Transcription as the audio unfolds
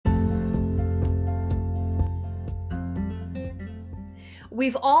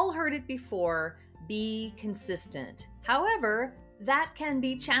We've all heard it before, be consistent. However, that can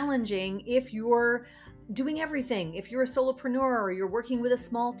be challenging if you're doing everything. If you're a solopreneur or you're working with a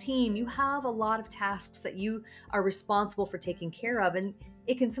small team, you have a lot of tasks that you are responsible for taking care of, and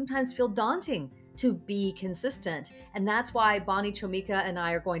it can sometimes feel daunting to be consistent. And that's why Bonnie Chomika and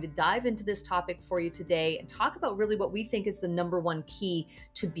I are going to dive into this topic for you today and talk about really what we think is the number one key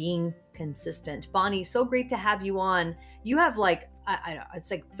to being consistent. Bonnie, so great to have you on. You have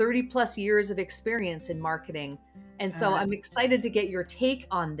it's like 30 plus years of experience in marketing. And so I'm excited to get your take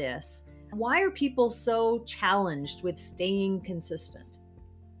on this. Why are people so challenged with staying consistent?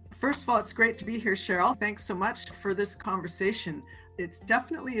 First of all, it's great to be here, Cheryl. Thanks so much for this conversation. It's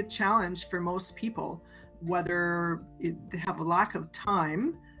definitely a challenge for most people, whether they have a lack of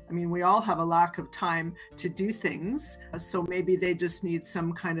time. I mean, we all have a lack of time to do things. So maybe they just need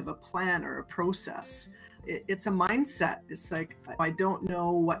some kind of a plan or a process. It's a mindset. It's like, I don't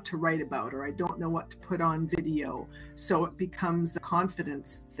know what to write about, or I don't know what to put on video. So it becomes a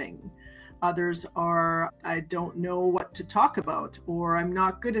confidence thing. Others are, I don't know what to talk about, or I'm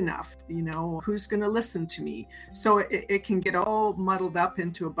not good enough, who's going to listen to me? So it can get all muddled up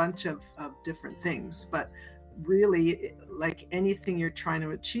into a bunch of different things. But really, like anything you're trying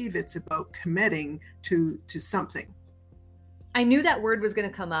to achieve, it's about committing to something. I knew that word was going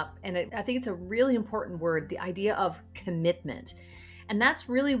to come up, and I think it's a really important word, the idea of commitment. And that's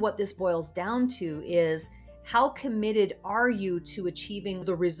really what this boils down to, is how committed are you to achieving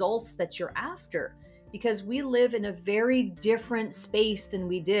the results that you're after? Because we live in a very different space than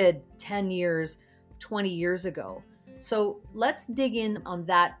we did 10 years, 20 years ago. So let's dig in on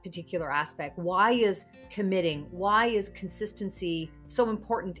that particular aspect. Why is committing, why is consistency so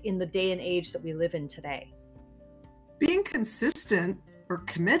important in the day and age that we live in today? Being consistent, or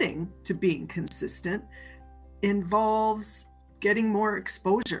committing to being consistent, involves getting more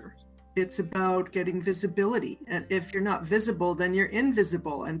exposure. It's about getting visibility. And if you're not visible, then you're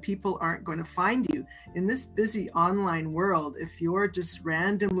invisible, and people aren't going to find you. In this busy online world, if you're just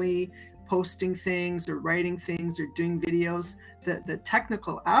randomly posting things or writing things or doing videos, the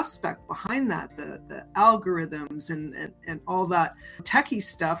technical aspect behind that, the algorithms and all that techie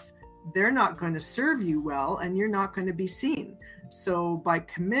stuff, they're not going to serve you well, and you're not going to be seen. So by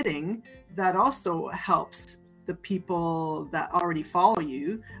committing, that also helps the people that already follow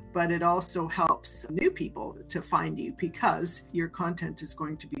you, but it also helps new people to find you, because your content is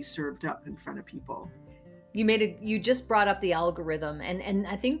going to be served up in front of people. You just brought up the algorithm, and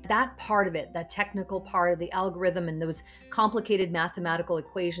I think that part of it, that technical part of the algorithm and those complicated mathematical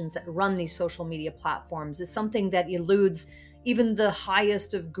equations that run these social media platforms, is something that eludes even the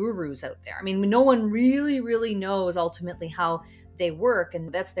highest of gurus out there. I mean, no one really knows ultimately how they work,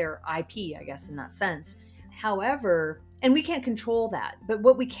 and that's their IP, I guess, in that sense. However, and we can't control that, but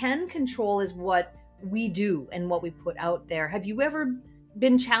what we can control is what we do and what we put out there. Have you ever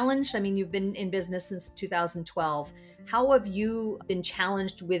been challenged? I mean, you've been in business since 2012. How have you been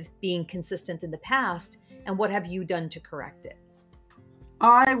challenged with being consistent in the past, and what have you done to correct it?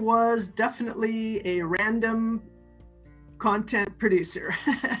 I was definitely a random content producer.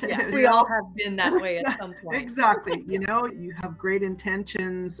 Yeah, we all have been that way at some point. Exactly. You have great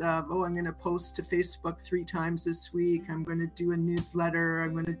intentions of, I'm going to post to Facebook 3 times this week. I'm going to do a newsletter.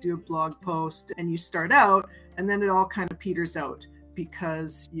 I'm going to do a blog post. And you start out, and then it all kind of peters out,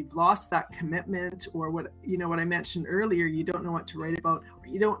 because you've lost that commitment, or what I mentioned earlier, you don't know what to write about, or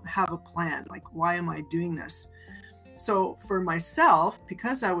you don't have a plan. Like, why am I doing this? So for myself,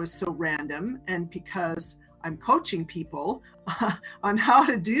 because I was so random, and because I'm coaching people on how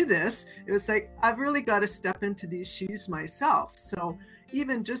to do this, it was like, I've really got to step into these shoes myself. So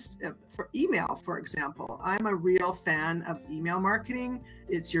even just for email, for example, I'm a real fan of email marketing.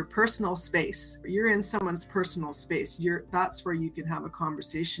 It's your personal space. You're in someone's personal space. That's where you can have a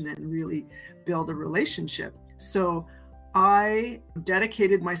conversation and really build a relationship. So I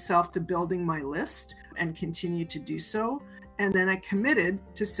dedicated myself to building my list, and continue to do so. And then I committed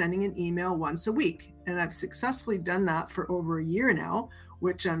to sending an email once a week. And I've successfully done that for over a year now,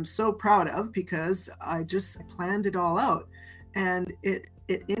 which I'm so proud of, because I just planned it all out. And it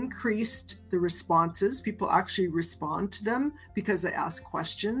increased the responses. People actually respond to them because I ask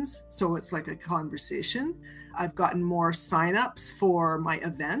questions. So it's like a conversation. I've gotten more signups for my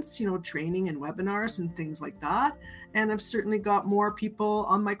events, training and webinars and things like that. And I've certainly got more people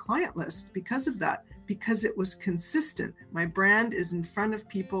on my client list because of that, because it was consistent. My brand is in front of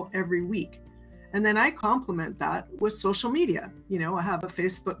people every week. And then I complement that with social media. I have a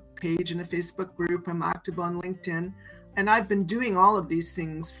Facebook page and a Facebook group. I'm active on LinkedIn. And I've been doing all of these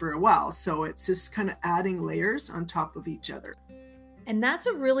things for a while. So it's just kind of adding layers on top of each other. And that's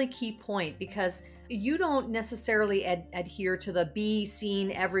a really key point, because you don't necessarily adhere to the be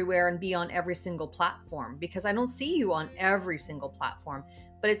seen everywhere and be on every single platform, because I don't see you on every single platform.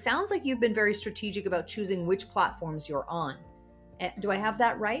 But it sounds like you've been very strategic about choosing which platforms you're on. Do I have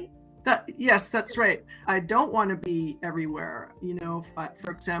that right? Yes, that's right. I don't want to be everywhere. You know,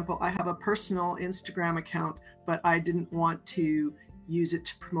 for example, I have a personal Instagram account, but I didn't want to use it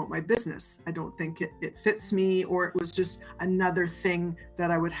to promote my business. I don't think it fits me, or it was just another thing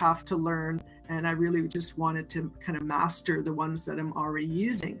that I would have to learn. And I really just wanted to kind of master the ones that I'm already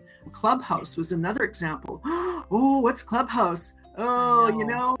using. Clubhouse was another example. Oh, what's Clubhouse?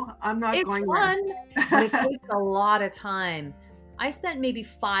 Oh, I'm not going there. It's fun, but it takes a lot of time. I spent maybe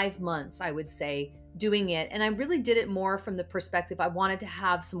 5 months, I would say, doing it. And I really did it more from the perspective I wanted to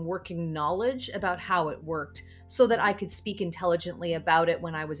have some working knowledge about how it worked, so that I could speak intelligently about it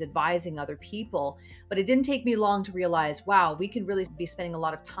when I was advising other people. But it didn't take me long to realize, wow, we could really be spending a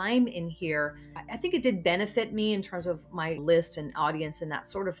lot of time in here. I think it did benefit me in terms of my list and audience and that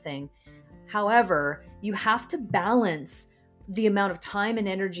sort of thing. However, you have to balance the amount of time and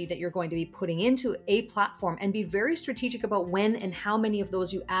energy that you're going to be putting into a platform, and be very strategic about when and how many of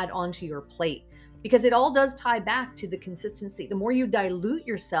those you add onto your plate, because it all does tie back to the consistency. The more you dilute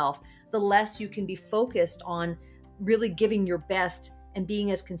yourself, the less you can be focused on really giving your best and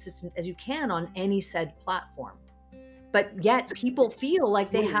being as consistent as you can on any said platform. But yet people feel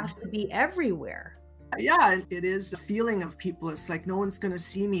like they have to be everywhere. Yeah, it is a feeling of people. It's like no one's going to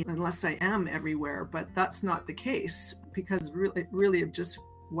see me unless I am everywhere, but that's not the case, because really just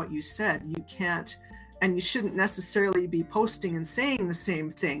what you said, you can't, and you shouldn't necessarily be posting and saying the same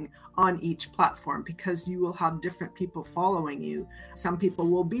thing on each platform, because you will have different people following you. Some people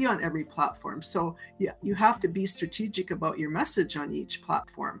will be on every platform. So yeah, you have to be strategic about your message on each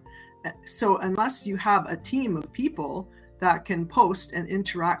platform. So unless you have a team of people that can post and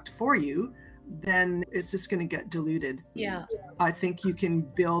interact for you, then it's just going to get diluted. Yeah. I think you can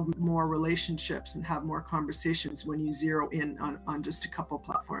build more relationships and have more conversations when you zero in on just a couple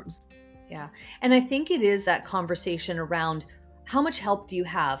platforms. Yeah. And I think it is that conversation around how much help do you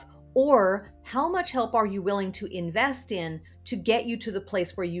have, or how much help are you willing to invest in to get you to the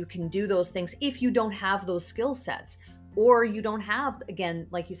place where you can do those things if you don't have those skill sets, or you don't have, again,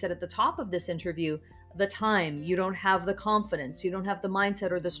 like you said at the top of this interview, the time, you don't have the confidence, you don't have the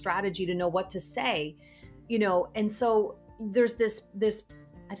mindset or the strategy to know what to say, and so there's this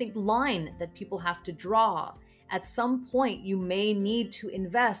I think line that people have to draw. At some point you may need to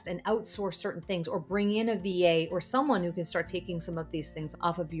invest and outsource certain things, or bring in a VA or someone who can start taking some of these things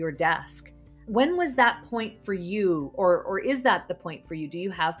off of your desk. When was that point for you, or is that the point for you? Do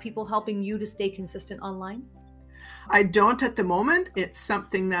you have people helping you to stay consistent online? I don't at the moment. It's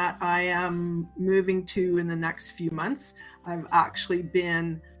something that I am moving to in the next few months. I've actually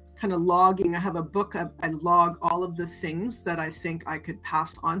been kind of logging. I have a book. I log all of the things that I think I could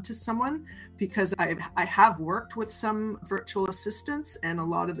pass on to someone, because I have worked with some virtual assistants, and a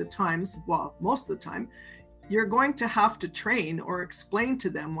lot of the times, well, most of the time, you're going to have to train or explain to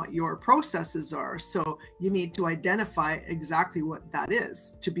them what your processes are. So you need to identify exactly what that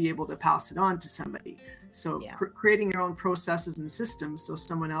is to be able to pass it on to somebody. So creating your own processes and systems so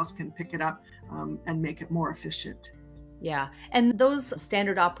someone else can pick it up and make it more efficient. Yeah. And those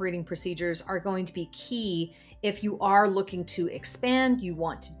standard operating procedures are going to be key if you are looking to expand, you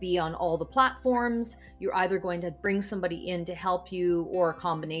want to be on all the platforms. You're either going to bring somebody in to help you, or a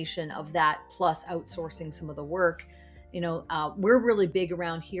combination of that plus outsourcing some of the work. We're really big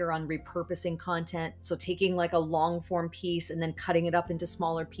around here on repurposing content. So taking like a long form piece and then cutting it up into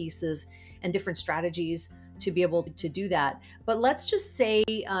smaller pieces, and different strategies to be able to do that. But let's just say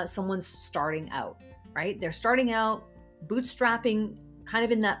someone's starting out, right? They're starting out, bootstrapping, kind of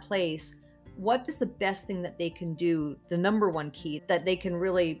in that place. What is the best thing that they can do, the number one key that they can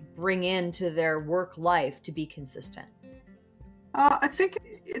really bring into their work life to be consistent? I think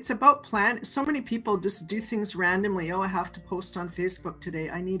it's about plan. So many people just do things randomly. Oh, I have to post on Facebook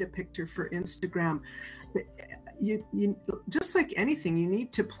today. I need a picture for Instagram. You just like anything, you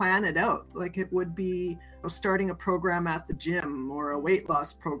need to plan it out. Like it would be starting a program at the gym or a weight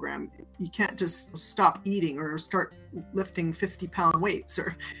loss program. You can't just stop eating or start lifting 50-pound weights,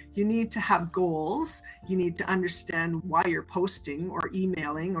 or you need to have goals. You need to understand why you're posting or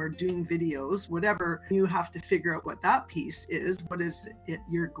emailing or doing videos, whatever. You have to figure out what that piece is. What is it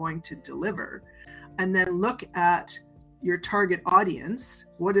you're going to deliver? And then look at your target audience.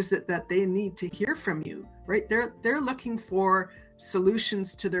 What is it that they need to hear from you, right? They're looking for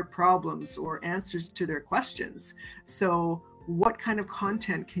solutions to their problems or answers to their questions. So what kind of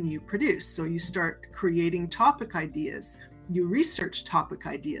content can you produce? So you start creating topic ideas. you research topic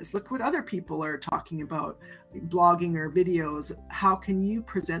ideas. Look what other people are talking about, blogging or videos. How can you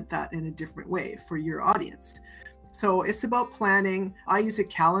present that in a different way for your audience? So it's about planning. I use a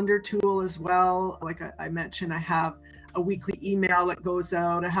calendar tool as well. Like I mentioned, I have a weekly email that goes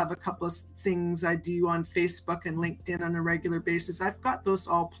out. I have a couple of things I do on Facebook and LinkedIn on a regular basis. I've got those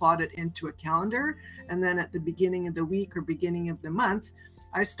all plotted into a calendar. And then at the beginning of the week or beginning of the month,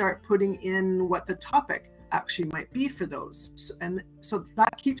 I start putting in what the topic actually might be for those. And so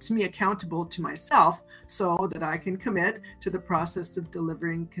that keeps me accountable to myself so that I can commit to the process of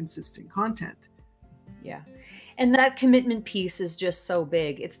delivering consistent content. Yeah. And that commitment piece is just so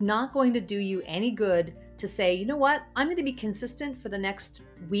big. It's not going to do you any good to say, you know what, I'm going to be consistent for the next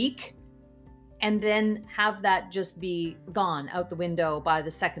week and then have that just be gone out the window by the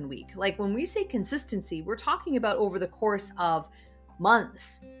second week. Like when we say consistency, we're talking about over the course of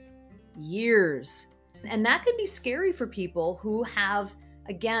months, years. And that can be scary for people who have,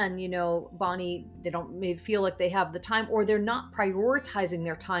 again, you know, Bonnie, they don't maybe feel like they have the time, or they're not prioritizing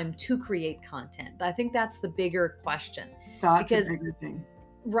their time to create content. I think that's the bigger question. That's a bigger thing.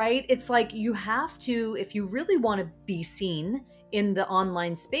 Right? It's like you have to, if you really want to be seen in the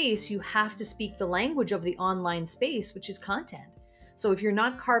online space, you have to speak the language of the online space, which is content. So if you're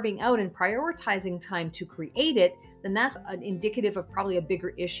not carving out and prioritizing time to create it, then that's an indicative of probably a bigger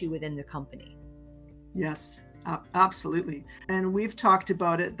issue within the company. Yes, absolutely. And we've talked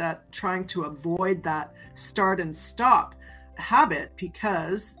about it, that trying to avoid that start and stop habit,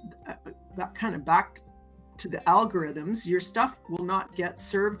 because that kind of backed to the algorithms, your stuff will not get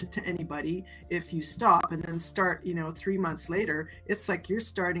served to anybody if you stop and then start, 3 months later. It's like you're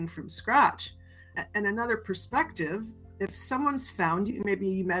starting from scratch. And another perspective, if someone's found you, maybe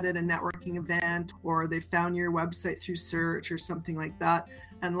you met at a networking event or they found your website through search or something like that,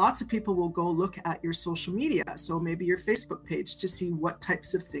 and lots of people will go look at your social media. So maybe your Facebook page to see what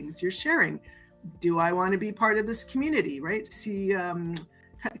types of things you're sharing. Do I want to be part of this community, right? See,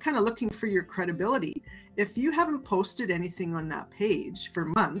 kind of looking for your credibility. If you haven't posted anything on that page for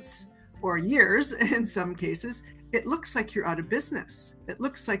months or years, in some cases, it looks like you're out of business. It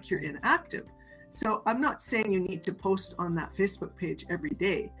looks like you're inactive. So I'm not saying you need to post on that Facebook page every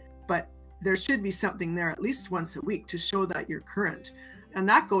day, but there should be something there at least once a week to show that you're current. And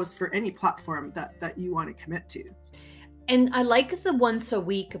that goes for any platform that you want to commit to. And I like the once a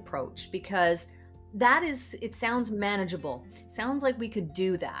week approach, because it sounds manageable. It sounds like we could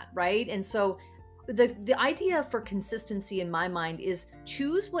do that, right? And so the idea for consistency in my mind is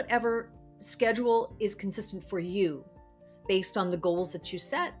choose whatever schedule is consistent for you based on the goals that you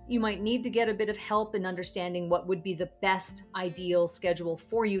set. You might need to get a bit of help in understanding what would be the best ideal schedule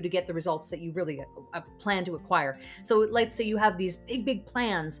for you to get the results that you really plan to acquire. So let's say you have these big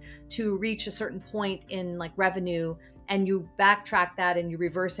plans to reach a certain point in like revenue, and you backtrack that and you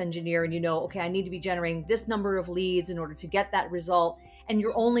reverse engineer and okay, I need to be generating this number of leads in order to get that result. And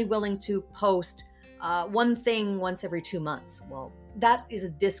you're only willing to post one thing once every 2 months. Well, that is a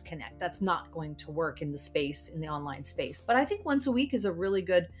disconnect. That's not going to work in the online space. But I think once a week is a really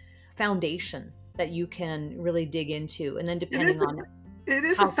good foundation that you can really dig into. And then depending on it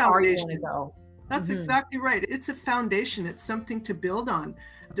is how a far you foundation. want to go. That's exactly right. It's a foundation. It's something to build on,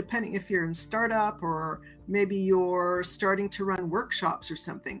 depending if you're in startup or maybe you're starting to run workshops or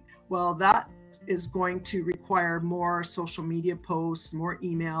something. Well, that is going to require more social media posts, more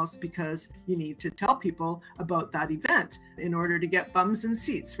emails, because you need to tell people about that event in order to get bums and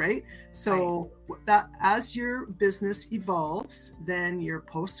seats, right? So that as your business evolves, then your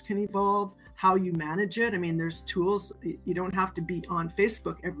posts can evolve, how you manage it. I mean, there's tools. You don't have to be on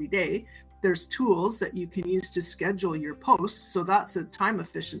Facebook every day. There's tools that you can use to schedule your posts. So that's a time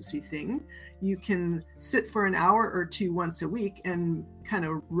efficiency thing. You can sit for an hour or two once a week and kind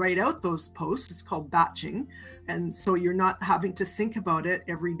of write out those posts. It's called batching. And so you're not having to think about it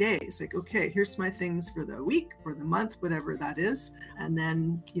every day. It's like, okay, here's my things for the week or the month, whatever that is. And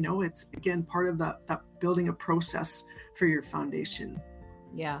then, it's again, part of that building a process for your foundation.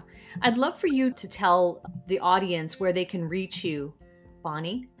 Yeah. I'd love for you to tell the audience where they can reach you,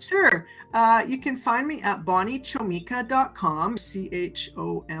 Bonnie. Sure. You can find me at bonniechomika.com,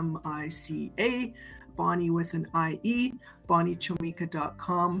 CHOMICA, Bonnie with an IE,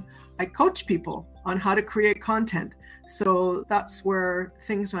 bonniechomika.com. I coach people on how to create content. So that's where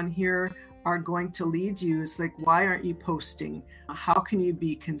things on here are going to lead you. It's like, why aren't you posting? How can you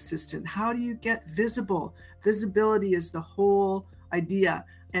be consistent? How do you get visible? Visibility is the whole idea,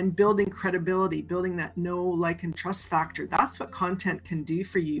 and building credibility, building that know, like, and trust factor. That's what content can do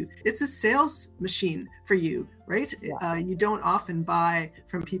for you. It's a sales machine for you, right? Yeah. You don't often buy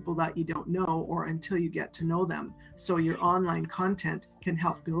from people that you don't know or until you get to know them. So your online content can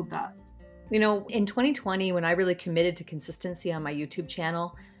help build that. You know, in 2020, when I really committed to consistency on my YouTube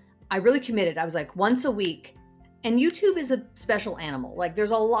channel, I really committed. I was like, once a week. And YouTube is a special animal. Like,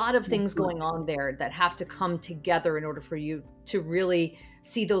 there's a lot of things going on there that have to come together in order for you to really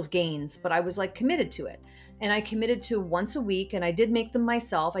see those gains. But I was like committed to it. And I committed to once a week, and I did make them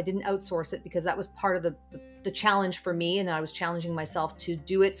myself. I didn't outsource it because that was part of the challenge for me. And I was challenging myself to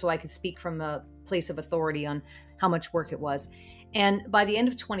do it so I could speak from a place of authority on how much work it was. And by the end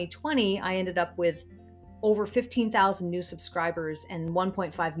of 2020, I ended up with over 15,000 new subscribers and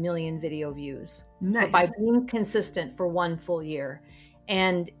 1.5 million video views. Nice. By being consistent for one full year.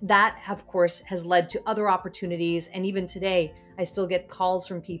 And that, of course, has led to other opportunities. And even today, I still get calls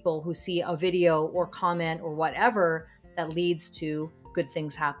from people who see a video or comment or whatever that leads to good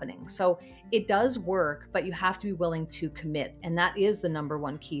things happening. So it does work, but you have to be willing to commit. And that is the number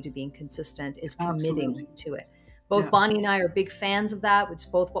one key to being consistent, is committing Absolutely. to it. Both Bonnie and I are big fans of that. It's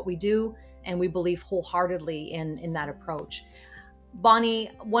both what we do, and we believe wholeheartedly in that approach.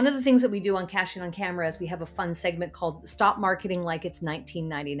 Bonnie, one of the things that we do on Cash In on Camera is we have a fun segment called Stop Marketing Like It's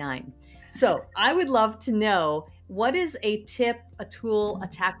 1999. So I would love to know, what is a tip, a tool, a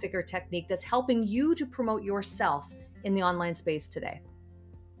tactic, or technique that's helping you to promote yourself in the online space today?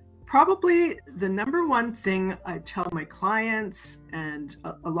 Probably the number one thing I tell my clients, and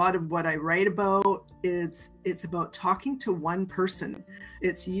a lot of what I write about, is it's about talking to one person.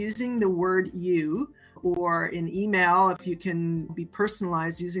 It's using the word you, or in email, if you can be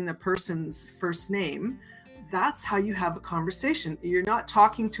personalized, using the person's first name. That's how you have a conversation. You're not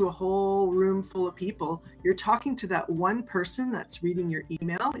talking to a whole room full of people. You're talking to that one person that's reading your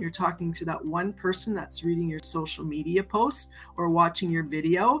email. You're talking to that one person that's reading your social media posts or watching your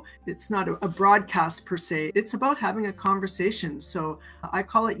video. It's not a broadcast per se. It's about having a conversation. So I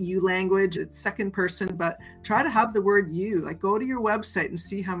call it you language. It's second person, but try to have the word you. Like, go to your website and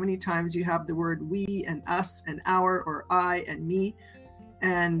see how many times you have the word we and us and our or I and me,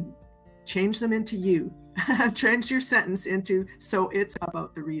 and change them into you. Change your sentence into, so it's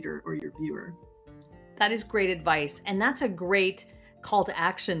about the reader or your viewer. That is great advice. And that's a great call to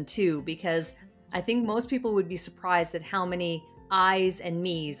action too, because I think most people would be surprised at how many I's and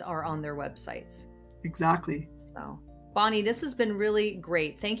me's are on their websites. Exactly. So, Bonnie, this has been really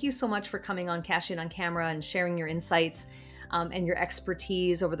great. Thank you so much for coming on Cash In on Camera and sharing your insights and your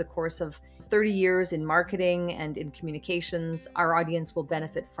expertise over the course of 30 years in marketing and in communications. Our audience will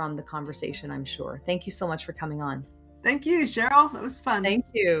benefit from the conversation, I'm sure. Thank you so much for coming on. Thank you, Cheryl. That was fun. Thank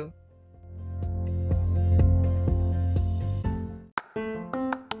you.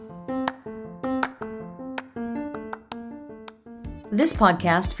 This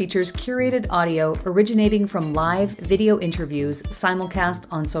podcast features curated audio originating from live video interviews simulcast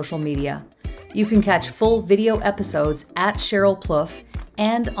on social media. You can catch full video episodes at Cheryl Plouffe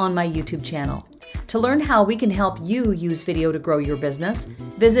and on my YouTube channel. To learn how we can help you use video to grow your business,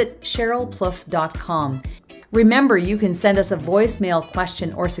 visit CherylPlouffe.com. Remember, you can send us a voicemail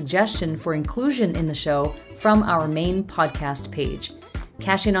question or suggestion for inclusion in the show from our main podcast page.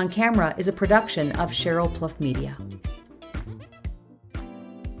 Cash In on Camera is a production of Cheryl Plouffe Media.